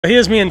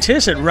Here's me and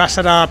Tis at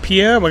Rasada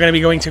Pier. We're going to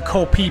be going to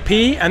Koh Phi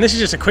Phi, and this is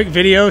just a quick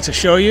video to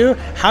show you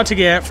how to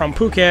get from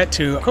Phuket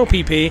to Koh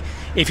Phi Phi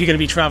if you're going to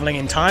be traveling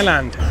in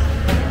Thailand.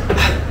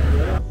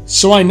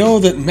 So I know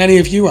that many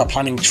of you are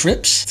planning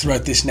trips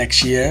throughout this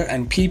next year,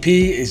 and Phi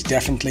Phi is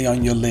definitely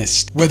on your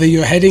list. Whether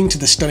you're heading to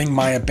the stunning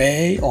Maya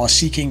Bay or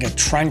seeking a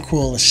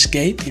tranquil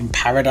escape in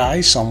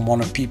paradise on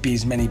one of Phi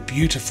Phi's many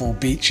beautiful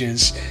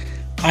beaches,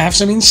 I have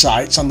some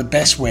insights on the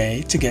best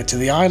way to get to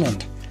the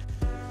island.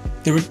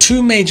 There are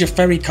two major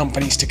ferry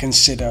companies to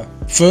consider.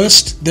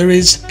 First, there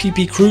is Phi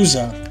Phi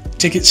Cruiser.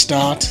 Tickets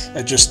start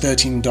at just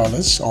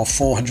 $13 or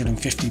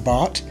 450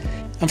 baht.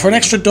 And for an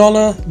extra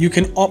 $1, you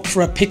can opt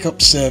for a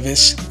pickup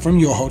service from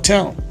your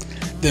hotel.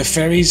 The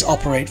ferries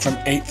operate from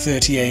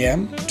 8:30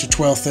 a.m. to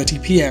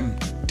 12:30 p.m.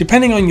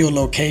 Depending on your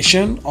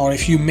location, or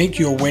if you make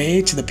your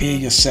way to the pier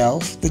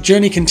yourself, the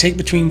journey can take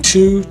between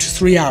 2 to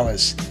 3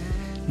 hours.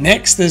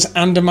 Next, there's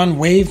Andaman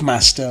Wave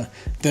Master.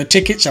 Their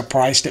tickets are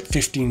priced at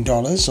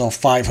 $15 or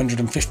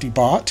 550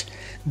 baht.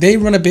 They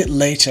run a bit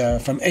later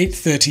from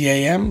 8:30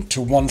 a.m. to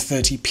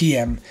 1:30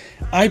 p.m.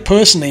 I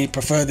personally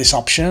prefer this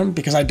option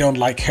because I don't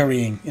like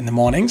hurrying in the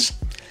mornings.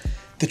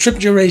 The trip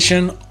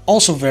duration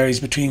also varies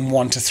between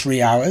 1 to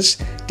 3 hours,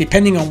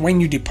 depending on when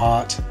you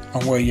depart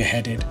and where you're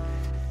headed.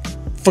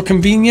 For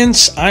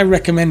convenience, I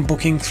recommend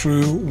booking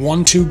through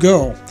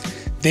One2Go.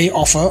 They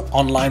offer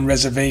online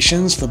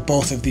reservations for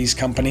both of these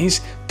companies,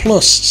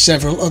 plus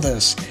several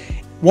others.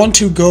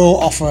 One2Go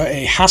offer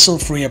a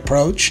hassle-free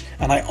approach,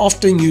 and I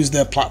often use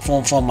their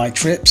platform for my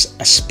trips,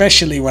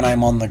 especially when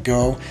I'm on the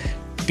go,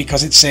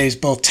 because it saves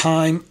both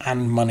time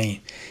and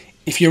money.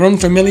 If you're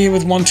unfamiliar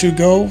with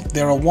One2Go,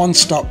 they're a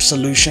one-stop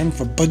solution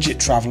for budget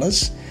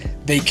travelers.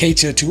 They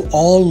cater to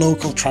all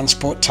local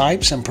transport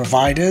types and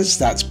providers,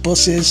 that's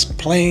buses,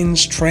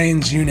 planes,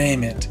 trains, you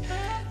name it.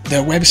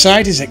 Their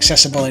website is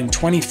accessible in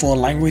 24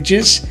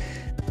 languages,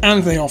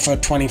 and they offer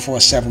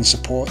 24/7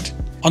 support.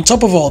 On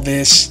top of all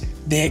this,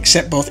 they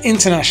accept both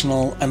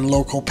international and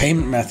local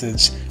payment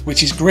methods,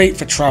 which is great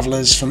for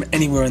travelers from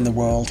anywhere in the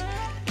world.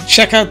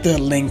 Check out the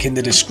link in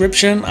the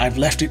description, I've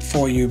left it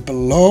for you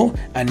below,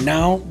 and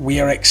now we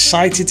are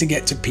excited to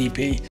get to Phi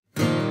Phi.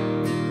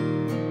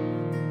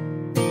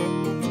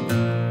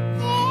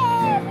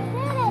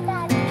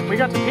 We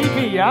got to Phi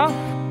Phi,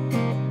 yeah?